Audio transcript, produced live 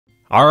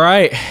All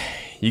right,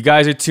 you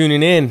guys are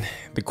tuning in.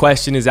 The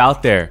question is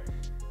out there.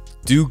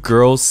 Do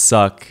girls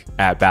suck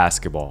at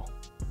basketball?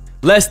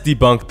 Let's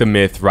debunk the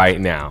myth right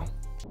now.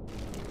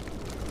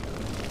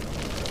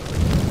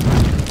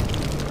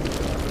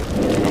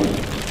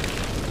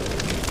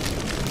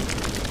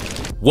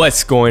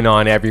 What's going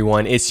on,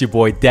 everyone? It's your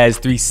boy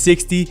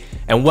Dez360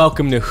 and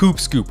welcome to Hoop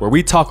Scoop, where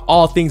we talk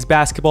all things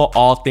basketball,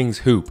 all things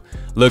hoop.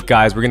 Look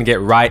guys, we're gonna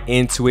get right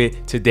into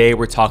it. Today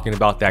we're talking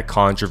about that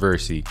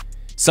controversy.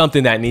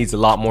 Something that needs a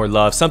lot more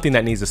love, something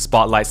that needs a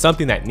spotlight,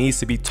 something that needs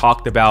to be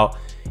talked about,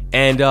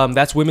 and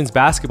that's women's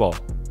basketball,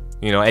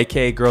 you know,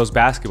 aka girls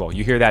basketball.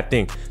 You hear that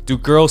thing. Do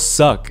girls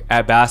suck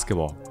at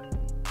basketball?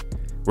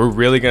 We're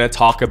really gonna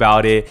talk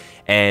about it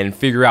and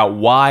figure out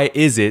why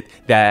is it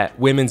that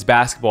women's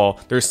basketball,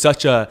 there's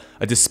such a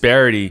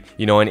disparity,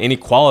 you know, an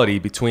inequality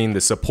between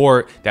the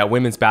support that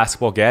women's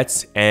basketball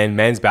gets and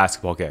men's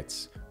basketball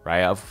gets,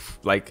 right?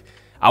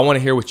 I want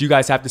to hear what you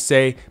guys have to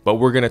say, but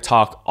we're going to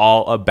talk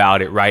all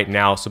about it right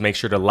now. So make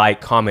sure to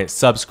like, comment,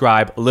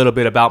 subscribe. A little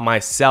bit about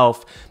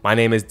myself. My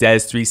name is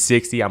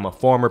Dez360. I'm a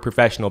former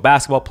professional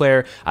basketball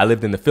player. I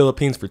lived in the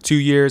Philippines for 2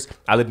 years.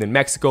 I lived in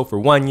Mexico for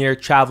 1 year,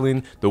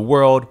 traveling the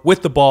world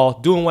with the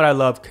ball, doing what I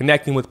love,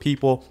 connecting with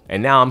people.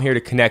 And now I'm here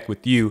to connect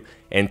with you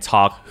and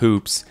talk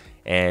hoops.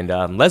 And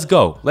let's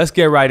go. Let's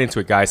get right into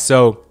it, guys.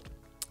 So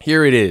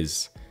here it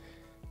is.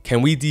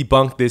 Can we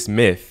debunk this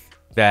myth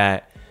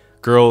that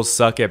girls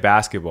suck at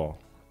basketball?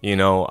 You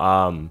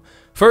know,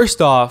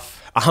 first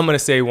off, I'm going to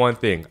say one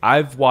thing.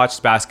 I've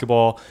watched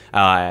basketball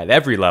at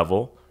every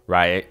level,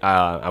 right?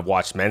 I've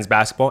watched men's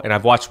basketball and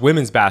I've watched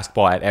women's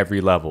basketball at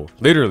every level.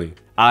 Literally,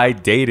 I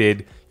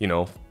dated, you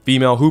know,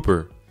 female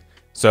hooper.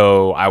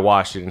 So I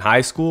watched it in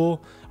high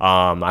school.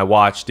 I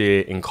watched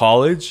it in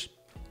college,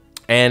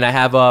 and I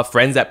have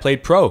friends that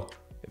played pro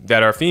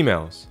that are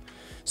females.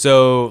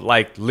 So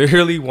like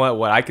literally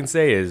what I can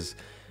say is,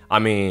 I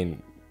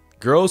mean,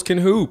 girls can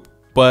hoop.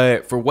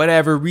 But for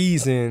whatever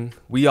reason,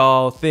 we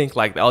all think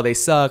like, oh, they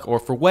suck. Or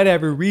for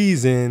whatever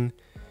reason,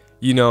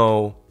 you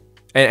know,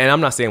 and I'm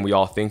not saying we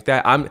all think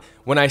that.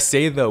 When I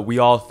say we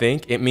all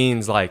think, it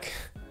means like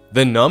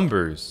the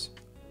numbers.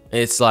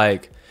 It's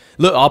like,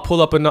 look, I'll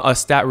pull up a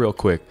stat real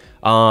quick.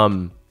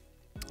 The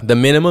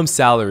minimum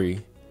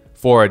salary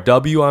for a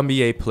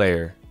WNBA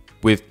player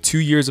with 2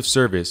 years of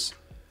service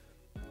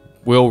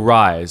will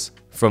rise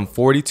from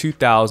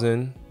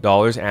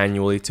 $42,000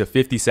 annually to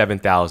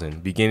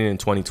 $57,000 beginning in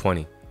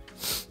 2020.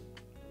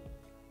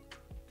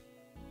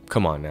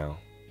 Come on now,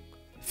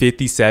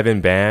 57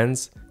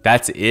 bands.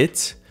 That's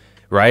it,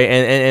 right?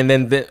 And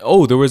then there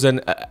was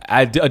an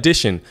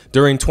addition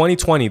during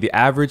 2020. The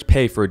average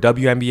pay for a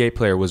WNBA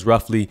player was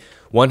roughly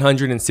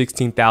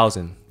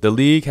 $116,000. The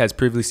league has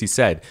previously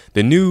said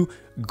the new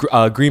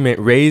agreement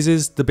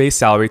raises the base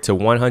salary to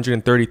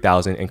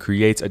 $130,000 and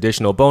creates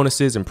additional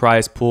bonuses and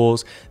prize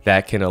pools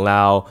that can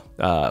allow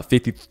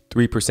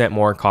 53%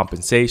 more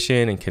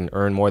compensation and can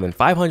earn more than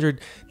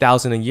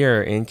 $500,000 a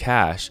year in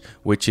cash,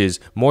 which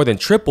is more than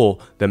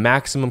triple the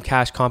maximum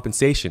cash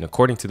compensation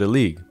according to the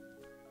league.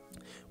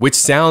 Which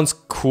sounds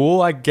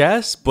cool, I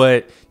guess,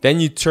 but then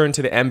you turn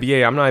to the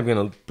NBA. I'm not even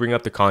gonna bring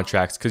up the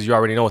contracts because you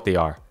already know what they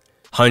are.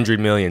 100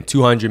 million,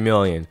 200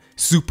 million,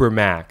 super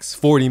max,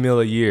 40 mil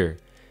a year.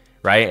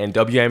 Right? And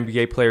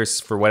WNBA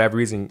players, for whatever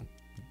reason,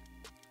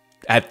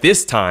 at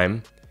this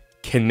time,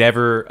 can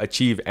never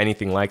achieve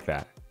anything like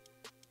that.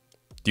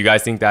 Do you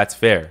guys think that's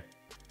fair?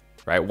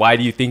 Right? Why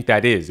do you think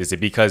that is? Is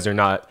it because they're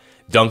not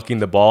dunking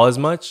the ball as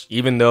much?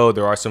 Even though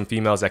there are some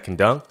females that can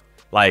dunk?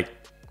 Like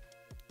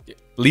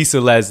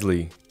Lisa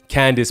Leslie,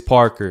 Candace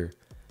Parker.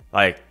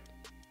 Like,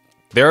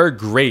 there are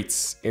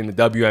greats in the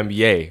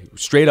WNBA,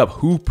 straight up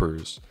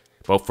hoopers.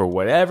 But for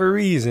whatever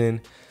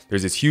reason,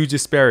 there's this huge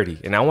disparity,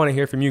 and I want to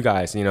hear from you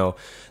guys. You know,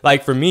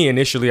 like for me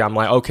initially, I'm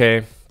like,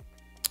 okay,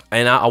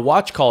 and I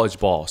watch college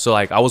ball. So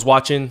like I was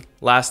watching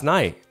last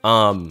night,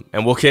 and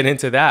we'll get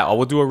into that.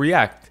 We'll do a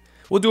react.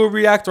 We'll do a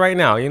react right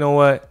now. You know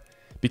what?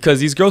 Because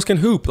these girls can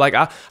hoop. Like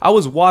I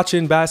was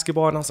watching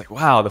basketball, and I was like,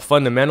 wow, the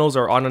fundamentals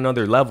are on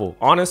another level.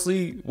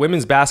 Honestly,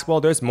 women's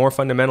basketball, there's more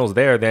fundamentals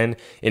there than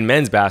in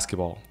men's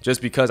basketball.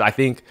 Just because I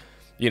think,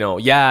 you know,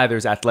 yeah,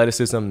 there's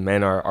athleticism.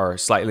 Men are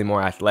slightly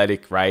more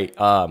athletic, right?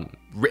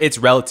 It's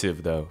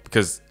relative though,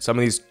 because some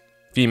of these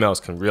females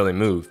can really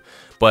move.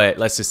 But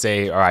let's just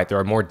say, all right, there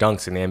are more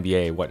dunks in the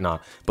NBA,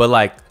 whatnot. But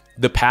like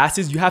the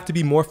passes, you have to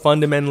be more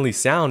fundamentally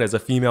sound as a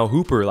female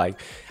hooper. Like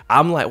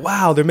I'm like,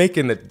 wow, they're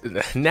making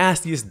the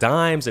nastiest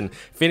dimes and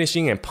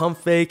finishing and pump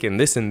fake and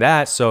this and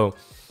that. So,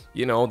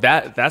 you know,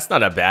 that's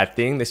not a bad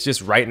thing. It's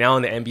just right now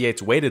in the NBA,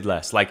 it's weighted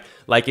less. Like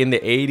in the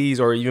 80s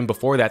or even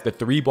before that, the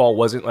 3-ball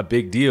wasn't a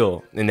big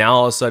deal. And now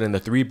all of a sudden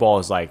the 3-ball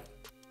is like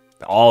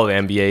all the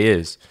NBA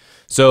is.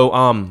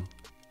 So,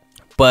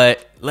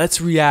 but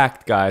let's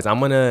react, guys. I'm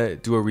going to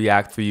do a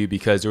react for you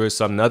because there was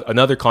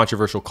another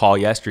controversial call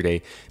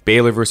yesterday,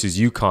 Baylor versus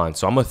UCONN.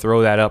 So I'm going to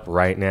throw that up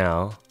right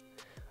now.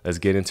 Let's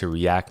get into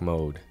react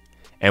mode.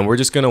 And we're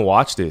just going to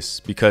watch this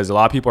because a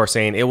lot of people are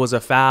saying it was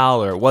a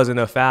foul or it wasn't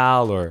a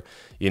foul or,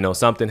 you know,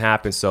 something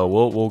happened. So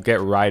we'll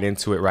get right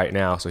into it right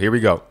now. So here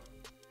we go.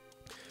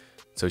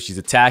 So she's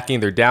attacking.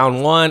 They're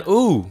down 1.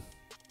 Ooh.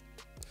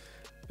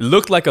 It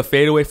looked like a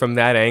fadeaway from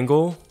that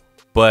angle,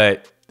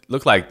 but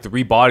looked like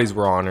 3 bodies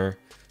were on her.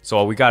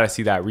 So we got to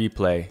see that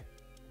replay.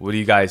 What do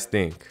you guys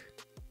think?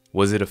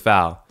 Was it a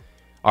foul?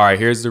 All right,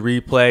 here's the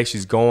replay.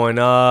 She's going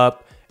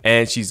up,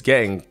 and she's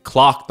getting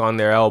clocked on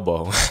their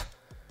elbow.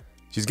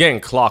 She's getting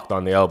clocked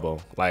on the elbow.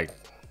 Like,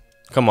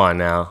 come on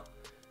now.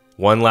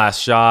 One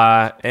last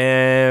shot,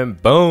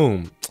 and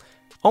boom.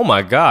 Oh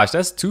my gosh,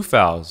 that's 2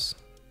 fouls.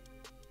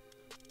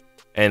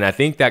 And I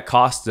think that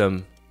cost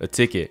them a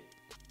ticket,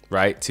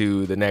 right,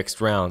 to the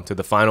next round, to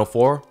the Final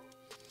Four.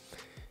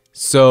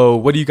 So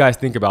what do you guys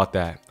think about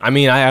that? I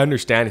mean, I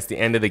understand it's the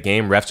end of the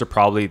game. Refs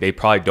are they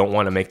probably don't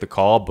want to make the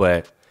call,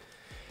 but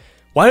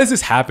why does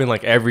this happen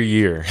like every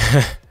year?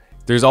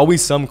 There's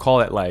always some call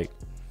that, like,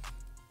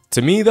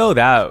 to me though,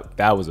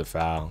 that was a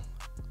foul.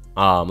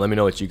 Let me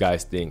know what you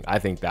guys think. I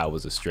think that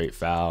was a straight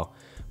foul.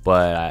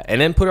 But and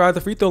then put her at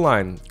the free throw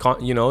line.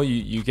 You know,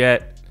 you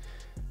got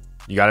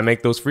to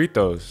make those free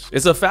throws.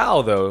 It's a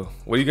foul though.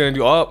 What are you gonna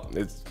do? Oh,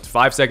 it's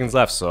 5 seconds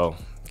left, so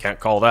can't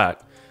call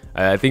that.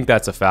 I think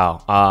that's a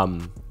foul.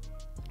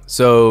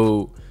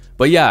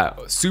 But yeah,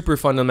 super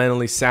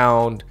fundamentally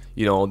sound.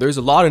 You know, there's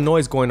a lot of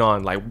noise going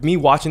on. Like me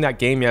watching that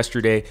game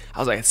yesterday, I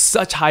was like, it's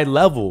such high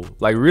level.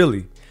 Like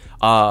really,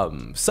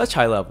 such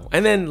high level.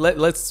 And then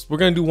we're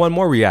gonna do one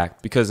more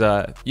react because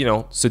you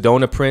know,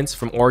 Sedona Prince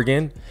from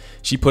Oregon,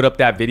 she put up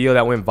that video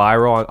that went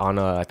viral on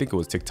I think it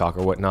was TikTok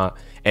or whatnot,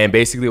 and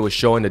basically it was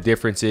showing the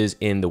differences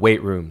in the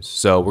weight rooms.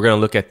 So we're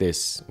gonna look at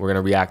this. We're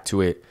gonna react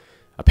to it.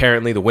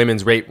 Apparently the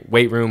women's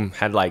weight room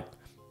had like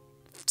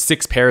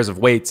 6 pairs of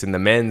weights and the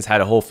men's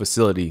had a whole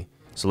facility.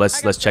 So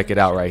let's check it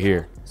out right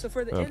here. So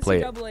for the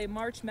NCAA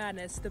March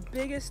Madness, the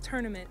biggest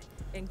tournament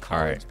in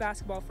college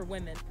basketball for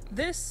women,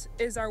 this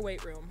is our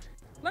weight room.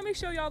 Let me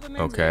show y'all the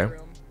men's weight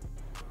room.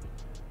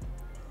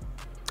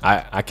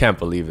 I can't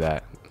believe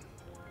that.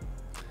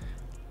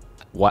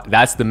 What?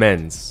 That's the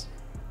men's.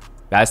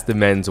 That's the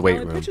men's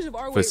weight room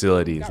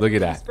facilities. Look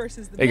at that.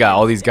 They got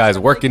all these guys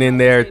working in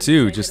there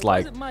too, just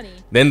like.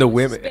 Then the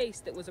women.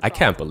 I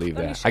can't believe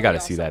that. I got to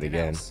see that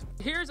again.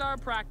 Here's our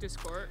practice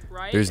court,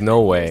 right? There's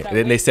no way. And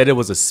then they said it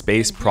was a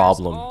space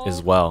problem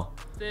as well.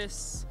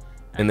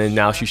 And then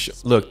now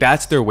look,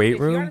 that's their weight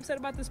room.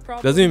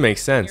 Doesn't even make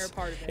sense.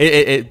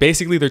 It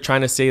basically they're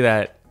trying to say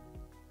that.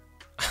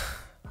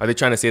 Are they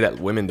trying to say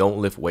that women don't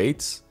lift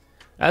weights?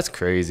 That's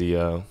crazy,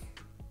 yo.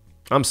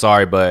 I'm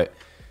sorry, but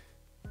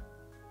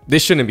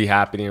this shouldn't be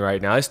happening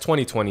right now. It's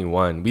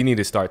 2021. We need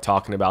to start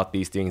talking about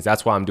these things.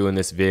 That's why I'm doing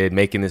this vid,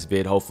 making this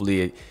vid.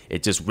 Hopefully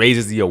it just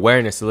raises the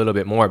awareness a little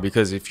bit more,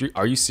 because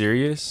are you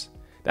serious?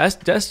 That's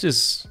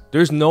just,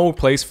 there's no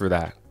place for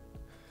that.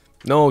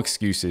 No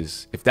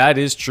excuses. If that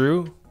is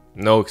true,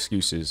 no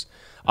excuses.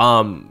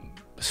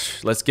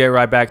 Let's get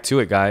right back to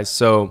it, guys.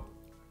 So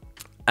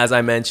as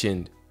I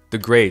mentioned, the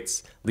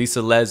greats,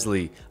 Lisa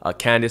Leslie,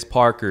 Candace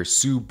Parker,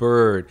 Sue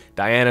Bird,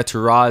 Diana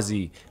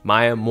Taurasi,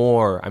 Maya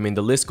Moore. I mean,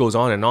 the list goes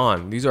on and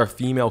on. These are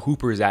female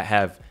hoopers that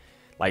have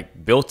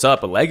like built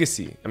up a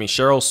legacy. I mean,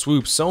 Cheryl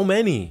Swoop, so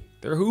many.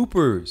 They're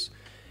hoopers,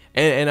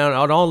 and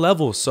on all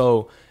levels.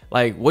 So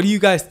like, what do you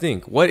guys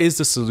think? What is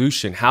the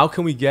solution? How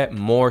can we get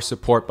more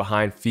support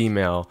behind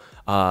female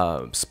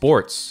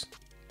sports?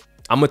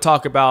 I'm gonna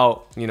talk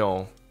about, you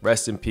know,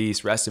 rest in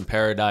peace, rest in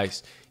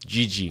paradise,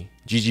 Gigi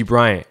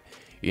Bryant.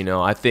 You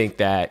know, I think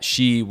that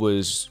she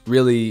was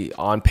really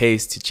on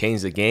pace to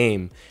change the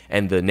game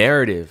and the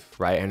narrative,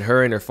 right? And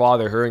her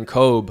father, her and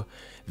Kobe,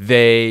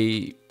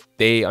 they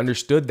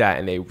understood that,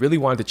 and they really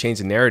wanted to change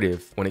the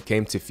narrative when it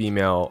came to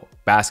female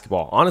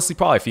basketball. Honestly,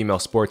 probably female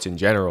sports in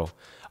general.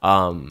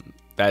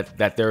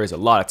 That there is a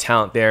lot of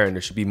talent there, and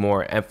there should be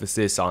more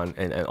emphasis on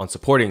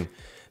supporting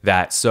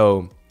that.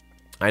 So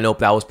I know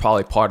that was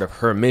probably part of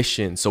her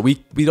mission. So we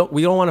don't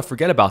want to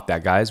forget about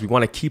that, guys. We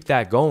want to keep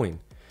that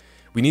going.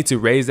 We need to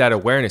raise that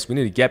awareness. We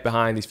need to get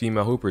behind these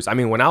female hoopers. I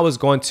mean, when I was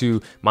going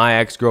to my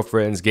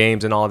ex-girlfriend's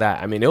games and all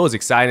that, I mean, it was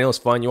exciting. It was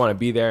fun. You want to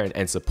be there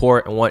and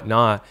support and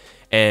whatnot.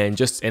 And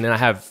then I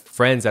have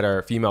friends that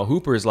are female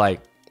hoopers,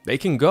 like, they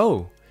can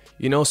go,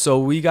 you know, so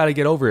we got to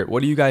get over it.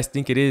 What do you guys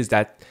think it is?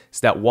 It's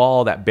that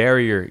wall, that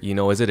barrier, you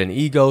know? Is it an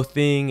ego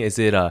thing? Is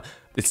it I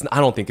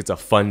don't think it's a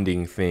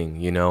funding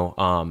thing, you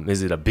know?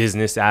 Is it a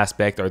business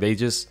aspect? Are they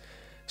just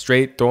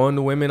straight throwing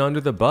the women under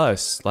the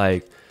bus?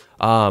 Like,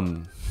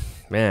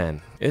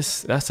 man,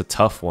 that's a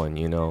tough one,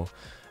 you know?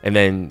 And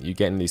then you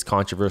get in these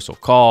controversial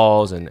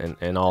calls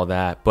and all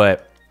that.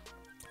 But,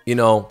 you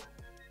know,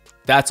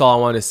 that's all I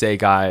want to say,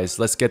 guys.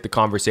 Let's get the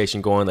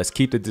conversation going. Let's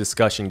keep the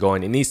discussion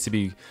going. It needs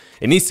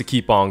to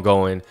keep on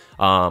going.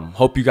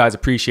 Hope you guys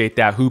appreciate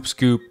that Hoop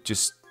Scoop.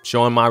 Just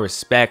showing my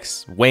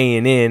respects,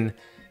 weighing in,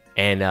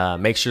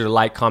 and make sure to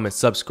like, comment,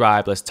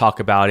 subscribe. Let's talk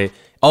about it.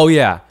 Oh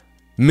yeah,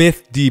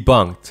 myth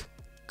debunked.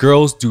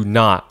 Girls do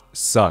not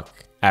suck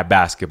at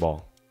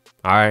basketball.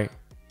 All right.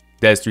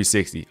 Des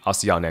 360. I'll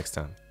see y'all next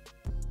time.